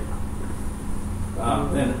prevent rape.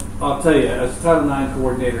 And I'll tell you, as a Title IX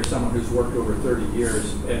coordinator, someone who's worked over 30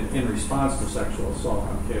 years in response to sexual assault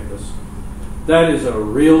on campus, that is a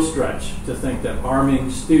real stretch to think that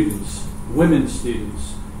arming students, women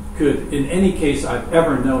students, could, in any case I've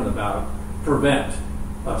ever known about, prevent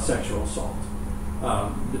sexual assault.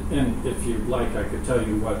 And if you'd like, I could tell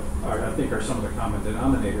you what I think are some of the common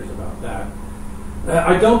denominators about that.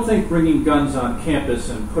 I don't think bringing guns on campus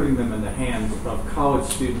and putting them in the hands of college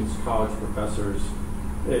students, college professors,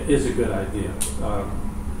 is a good idea.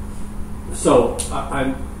 So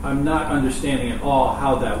I'm not understanding at all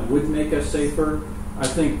how that would make us safer. I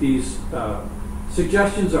think these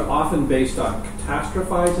suggestions are often based on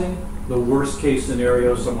catastrophizing the worst case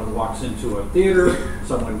scenario, someone walks into a theater,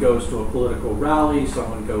 someone goes to a political rally,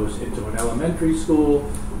 someone goes into an elementary school.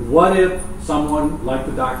 What if someone, like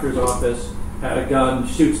the doctor's office, had a gun,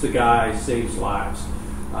 shoots the guy, saves lives?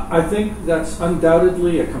 I think that's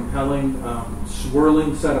undoubtedly a compelling,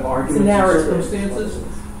 swirling set of arguments and circumstances.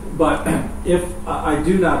 But if I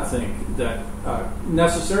do not think that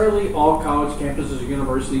necessarily all college campuses or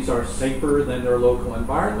universities are safer than their local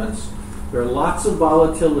environments. There are lots of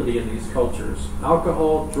volatility in these cultures.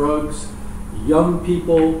 Alcohol, drugs, young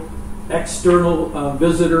people, external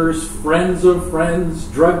visitors, friends of friends,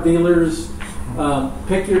 drug dealers.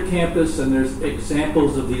 Pick your campus, and there's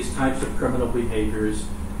examples of these types of criminal behaviors.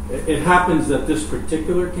 It happens that this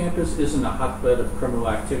particular campus isn't a hotbed of criminal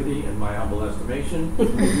activity, in my humble estimation.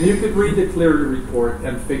 You could read the Clery report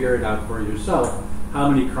and figure it out for yourself, how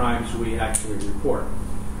many crimes we actually report.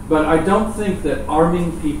 But I don't think that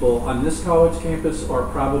arming people on this college campus, or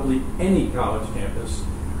probably any college campus,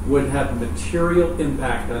 would have material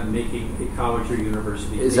impact on making a college or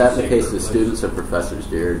university. Is that the case with students or professors,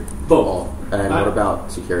 Jared? Both. And what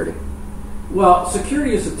about security? Well,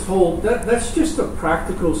 security is that's just a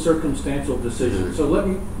practical, circumstantial decision. So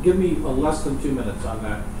give me less than 2 minutes on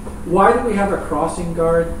that. Why do we have a crossing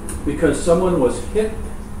guard? Because someone was hit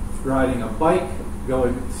riding a bike,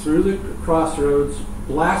 going through the crossroads,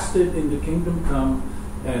 blasted into Kingdom Come,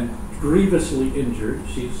 and grievously injured.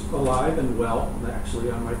 She's alive and well,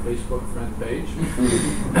 actually, on my Facebook friend page.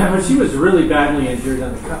 But she was really badly injured,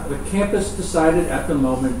 and the campus decided at the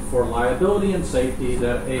moment, for liability and safety,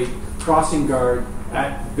 that a crossing guard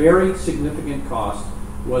at very significant cost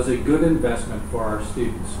was a good investment for our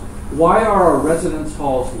students. Why are our residence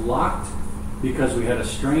halls locked? Because we had a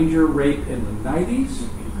stranger rape in the 90s,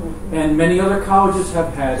 and many other colleges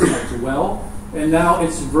have had as well. And now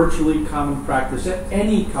it's virtually common practice at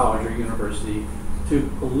any college or university to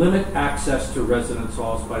limit access to residence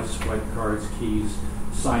halls by swipe cards, keys,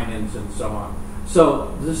 sign-ins, and so on.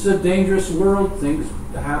 So this is a dangerous world. Things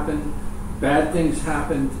happen. Bad things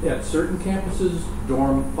happen at certain campuses.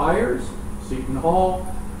 Dorm fires, Seton Hall,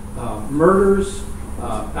 murders,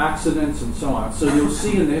 accidents, and so on. So you'll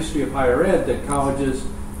see in the history of higher ed that colleges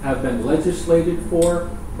have been legislated for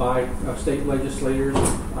by state legislators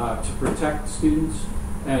to protect students.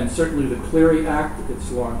 And certainly the Clery Act, its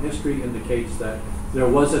long history, indicates that there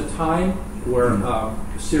was a time where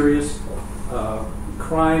serious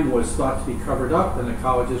crime was thought to be covered up and the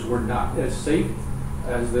colleges were not as safe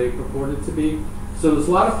as they purported to be. So there's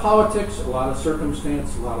a lot of politics, a lot of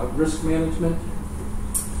circumstance, a lot of risk management.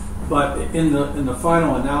 But in the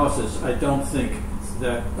final analysis, I don't think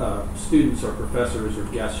that students or professors or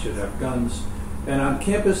guests should have guns. And on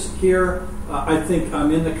campus here, I think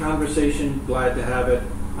I'm in the conversation, glad to have it.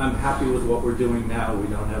 I'm happy with what we're doing now. We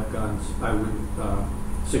don't have guns. I wouldn't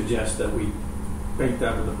suggest that we paint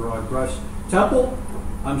that with a broad brush. Temple,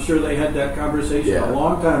 I'm sure they had that conversation a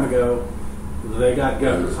long time ago. They got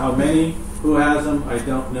guns. How many? Who has them? I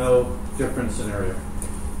don't know. Different scenario.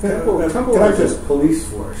 Temple has a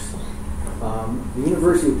police force. The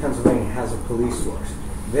University of Pennsylvania has a police force.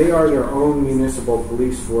 They are their own municipal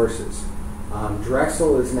police forces.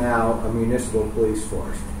 Drexel is now a municipal police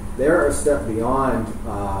force. They're a step beyond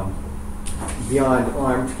armed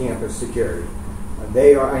campus security.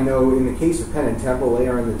 They are, I know, in the case of Penn and Temple, they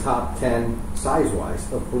are in the top 10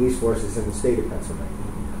 size-wise of police forces in the state of Pennsylvania.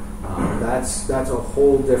 That's a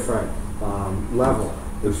whole different level.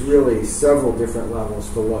 There's really several different levels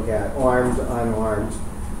to look at: armed, unarmed,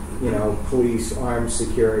 police, armed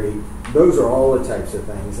security. Those are all the types of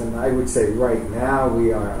things. And I would say right now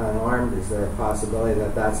we are unarmed. Is there a possibility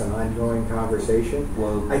that that's an ongoing conversation?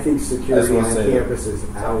 Well, I think security on campus is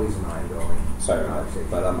always an ongoing conversation.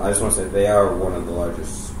 But I just want to say they are one of the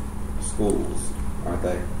largest schools, aren't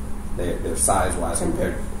they? They're size-wise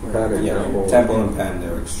compared to Temple and Penn.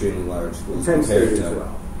 They're extremely large schools compared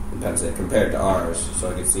to ours.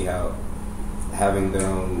 So I can see how having their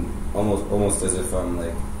own, almost as if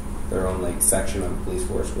their own section of the police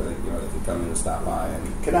force where they can come in and stop by.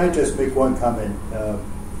 And can I just make one comment?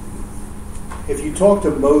 If you talk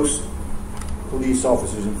to most police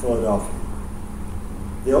officers in Philadelphia,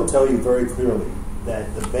 they'll tell you very clearly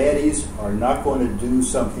that the baddies are not going to do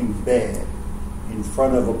something bad in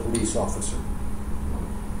front of a police officer,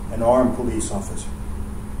 an armed police officer.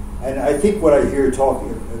 And I think what I hear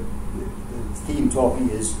the theme talking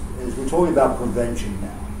is we're talking about prevention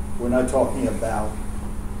now. We're not talking about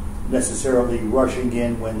necessarily rushing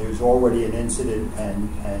in when there's already an incident and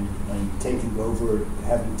having taken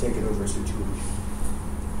over a situation.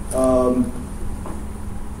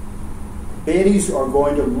 Baddies are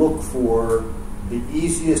going to look for the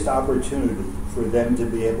easiest opportunity for them to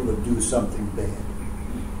be able to do something bad.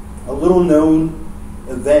 A little known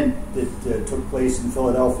event that took place in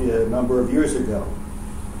Philadelphia a number of years ago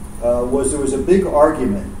was there was a big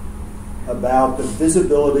argument about the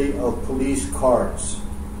visibility of police cars.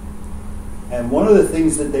 And one of the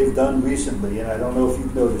things that they've done recently, and I don't know if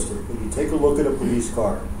you've noticed it, but you take a look at a police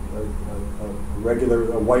car,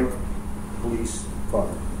 a white police car.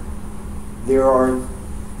 There are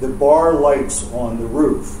the bar lights on the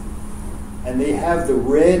roof, and they have the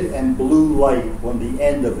red and blue light on the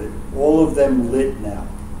end of it, all of them lit now.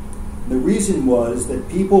 The reason was that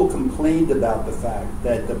people complained about the fact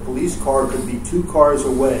that the police car could be 2 cars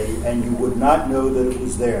away and you would not know that it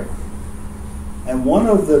was there. And one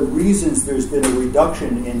of the reasons there's been a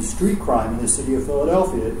reduction in street crime in the city of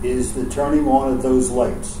Philadelphia is the turning on of those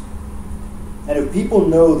lights. And if people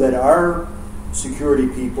know that our security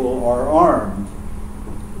people are armed,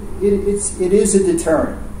 it is a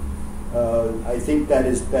deterrent. I think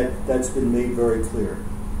that's been made very clear.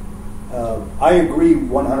 I agree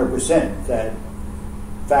 100% that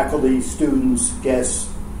faculty, students, guests,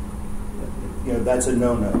 that's a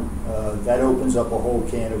no-no. That opens up a whole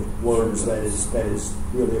can of worms. That is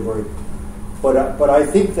really a very. But I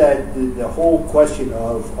think that the whole question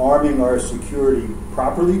of arming our security,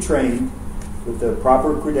 properly trained, with the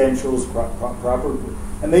proper credentials, proper,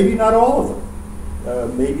 and maybe not all of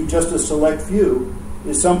them, maybe just a select few,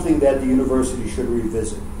 is something that the university should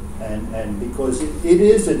revisit. And because it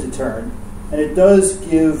is a deterrent, and it does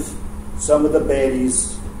give some of the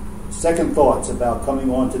baddies second thoughts about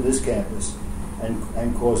coming onto this campus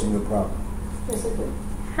and causing a problem.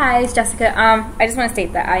 Hi, it's Jessica. I just want to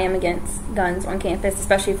state that I am against guns on campus,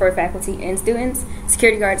 especially for faculty and students.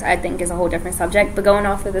 Security guards, I think, is a whole different subject. But going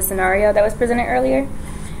off of the scenario that was presented earlier,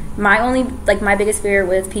 my biggest fear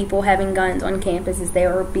with people having guns on campus is they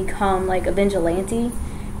will become like a vigilante.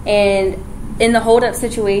 And in the hold-up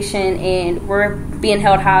situation, and we're being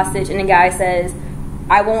held hostage, and the guy says,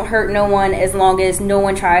 I won't hurt no one as long as no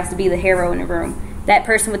one tries to be the hero in the room. That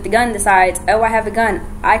person with the gun decides, oh, I have a gun,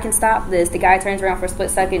 I can stop this. The guy turns around for a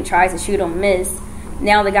split second, tries to shoot him, miss.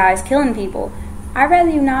 Now the guy's killing people. I'd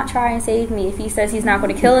rather you not try and save me if he says he's not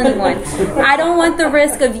going to kill anyone. I don't want the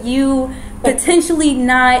risk of you potentially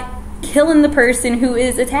not killing the person who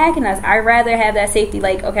is attacking us. I'd rather have that safety,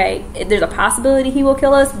 like, okay, there's a possibility he will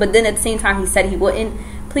kill us, but then at the same time he said he wouldn't.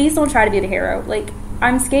 Please don't try to be the hero. Like,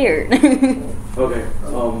 I'm scared. Okay.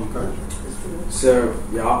 So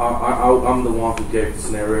yeah, I'm the one who gave the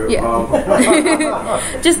scenario.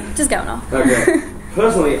 Yeah. just go now. Okay.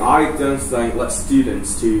 Personally, I don't think let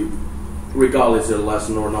students to, regardless of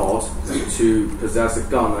lesson or not, to possess a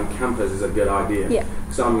gun on campus is a good idea. Yeah.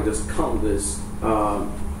 So I mean, there's countless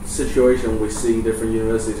situation we see in different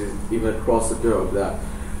universities, even across the globe, that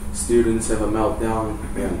students have a meltdown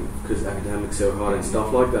because academics are so hard and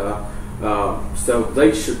stuff like that. So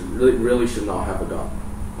they really should not have a gun.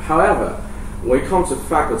 However, when it comes to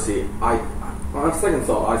faculty, on second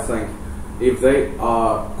thought, I think if they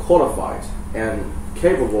are qualified and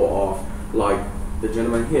capable of, like the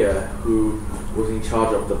gentleman here who was in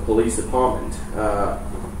charge of the police department,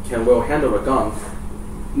 can well handle a gun,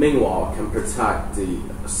 meanwhile can protect the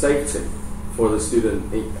safety for the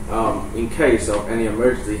student in case of any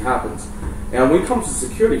emergency happens. And when it comes to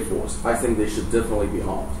security force, I think they should definitely be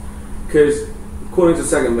armed. Because according to the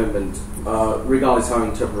Second Amendment, regardless how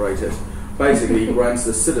interpreted, basically grants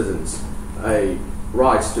the citizens a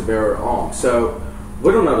right to bear arms. So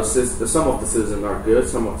we don't know some of the citizens are good,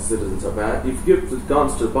 some of the citizens are bad. If you give the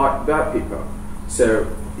guns to bad people, so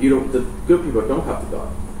the good people don't have the gun,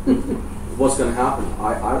 what's going to happen?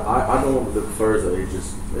 I don't want to look further. It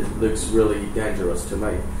looks really dangerous to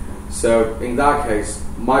me. So in that case,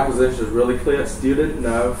 my position is really clear. Student,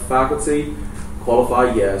 no. Faculty,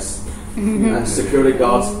 qualified, yes. And security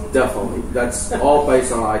guards, definitely. That's all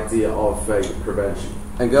based on the idea of prevention.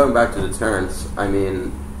 And going back to deterrence, I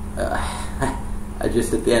mean,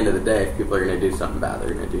 just at the end of the day, if people are going to do something bad,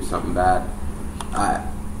 they're going to do something bad.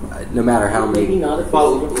 No matter how many. Maybe not if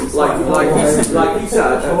like he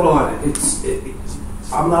said. Hold on.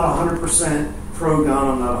 I'm not 100% pro-gun.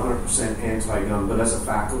 I'm not 100% anti-gun. But as a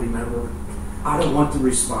faculty member, I don't want the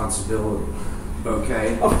responsibility.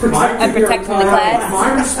 Okay. I'm protecting the class.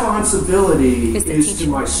 My responsibility is to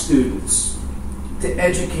my students, to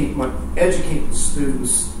educate the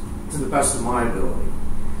students to the best of my ability.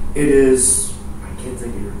 It is, I can't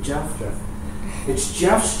think of your Jeff. It's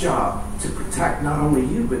Jeff's job to protect not only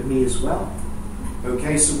you but me as well.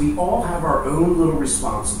 Okay, so we all have our own little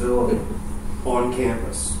responsibility on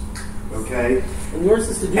campus. Okay, and yours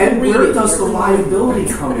is to do and where does the liability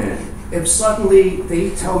come in? If suddenly they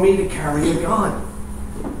tell me to carry a gun,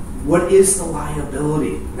 what is the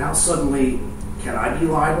liability? Now suddenly, can I be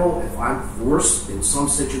liable if I'm forced in some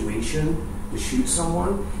situation to shoot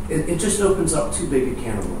someone? It just opens up too big a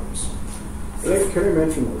can of worms. Can I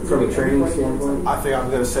mention from a training standpoint? I think I'm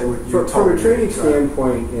going to say what you told From a me. training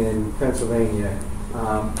standpoint in Pennsylvania,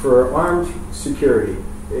 for armed security,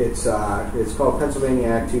 it's called Pennsylvania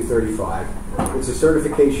Act 235. It's a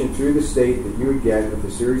certification through the state that you would get with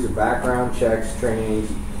a series of background checks,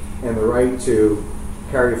 trainings, and the right to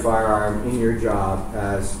carry a firearm in your job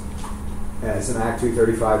as an Act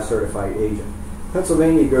 235 certified agent.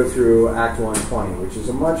 Pennsylvania go through Act 120, which is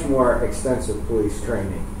a much more extensive police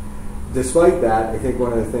training. Despite that, I think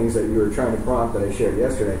one of the things that you were trying to prompt that I shared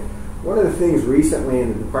yesterday, one of the things recently in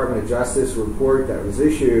the Department of Justice report that was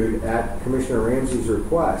issued at Commissioner Ramsey's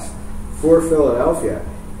request for Philadelphia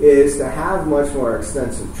is to have much more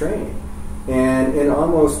extensive training. And in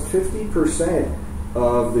almost 50%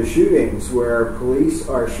 of the shootings where police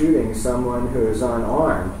are shooting someone who is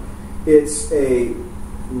unarmed, it's a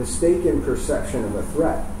mistaken perception of a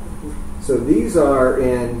threat. So these are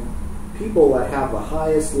in people that have the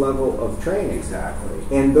highest level of training.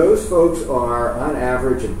 Exactly. And those folks are, on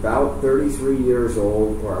average, about 33 years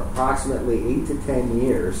old or approximately 8 to 10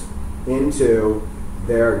 years into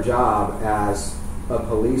their job as a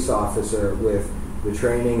police officer with the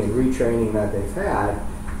training and retraining that they've had.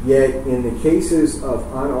 Yet in the cases of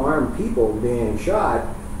unarmed people being shot,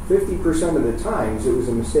 50% of the times it was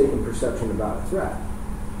a mistaken perception about a threat.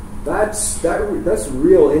 That's a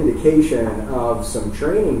real indication of some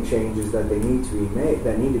training changes that need to be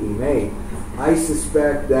made. I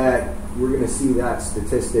suspect that we're going to see that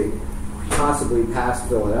statistic possibly past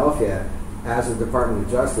Philadelphia as the Department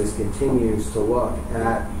of Justice continues to look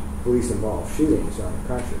at police-involved shootings around the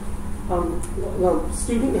country. Well,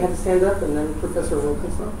 student, you have to stand up, and then Professor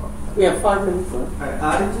Wilkinson. We have 5 minutes left.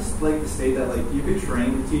 I'd just like to state that, like, you could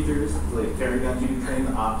train the teachers to, like, carry guns. You can train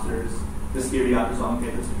the officers, the security officers on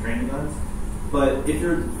campus to train guns. But if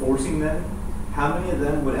you're forcing them, how many of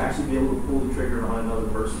them would actually be able to pull the trigger on another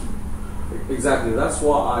person? Exactly. That's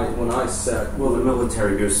why when I said, well, the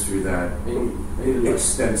military goes through that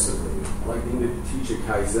extensively. Like in the teacher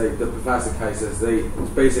case, the professor case says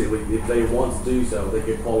basically, if they want to do so, they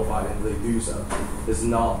get qualified and they do so. It's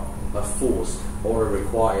not a forced or a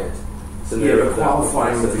required scenario. Yeah,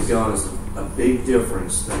 qualifying with a gun is a big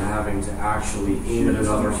difference than having to actually aim at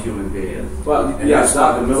another human being. Well, and that's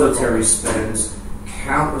why the military spends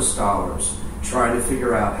countless dollars trying to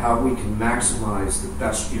figure out how we can maximize the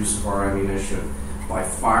best use of our ammunition by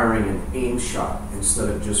firing an aim shot instead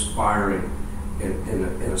of just firing in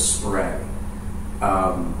a spray.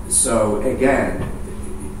 So again,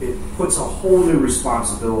 it puts a whole new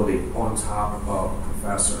responsibility on top of a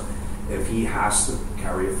professor if he has to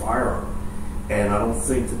carry a firearm. And I don't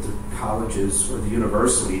think that the colleges or the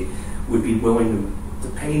university would be willing to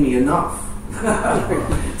pay me enough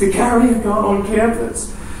to carry a gun on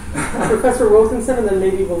campus. Professor Wilkinson, and then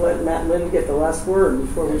maybe we'll let Matt Lynn get the last word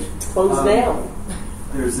before we close down.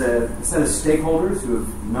 There's a set of stakeholders who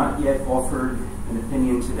have not yet offered an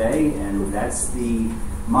opinion today, and that's the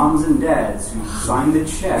moms and dads who signed the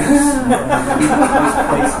checks to keep this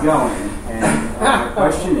place going. And the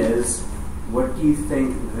question is, what do you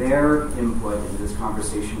think their input into this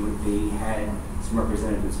conversation would be had some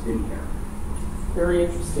representatives been here? Very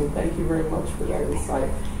interesting. Thank you very much for that insight.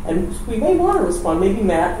 And we may want to respond. Maybe,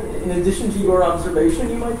 Matt, in addition to your observation,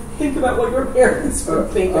 you might think about what your parents would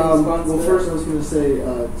think in response to well, that. first I was going to say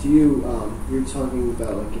to you, you were talking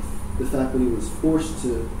about like if the faculty was forced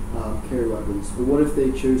to carry weapons, but what if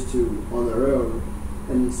they chose to on their own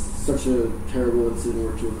and such a terrible incident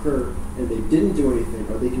were to occur and they didn't do anything?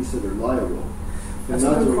 Are they considered liable? That's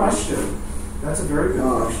a good question. That's a very good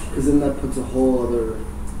question. Because then that puts a whole other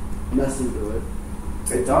mess into it.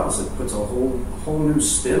 It does. It puts a whole new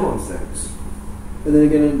spin on things. And then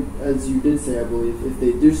again, as you did say, I believe, if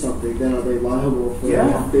they do something, then are they liable for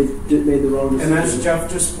if they made the wrong decision? And as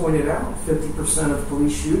Jeff just pointed out, 50% of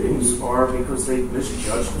police shootings are because they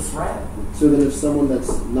misjudged the threat. So then if someone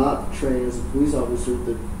that's not trained as a police officer,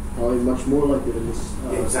 they're probably much more likely to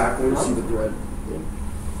see the threat.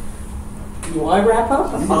 Do I wrap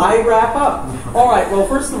up? I wrap up. All right. Well,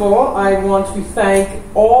 first of all, I want to thank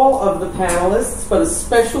all of the panelists, but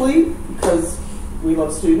especially, because we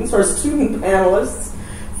love students, our student panelists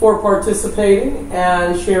for participating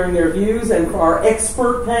and sharing their views, and for our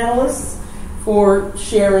expert panelists for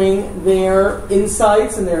sharing their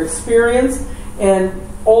insights and their experience, and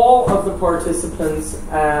all of the participants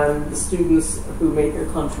and the students who made their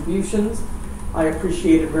contributions. I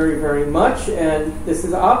appreciate it very, very much, and this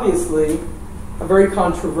is obviously a very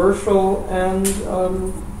controversial and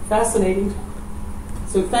fascinating topic.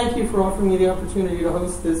 So thank you for offering me the opportunity to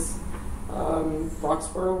host this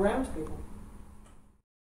Roxboro Roundtable.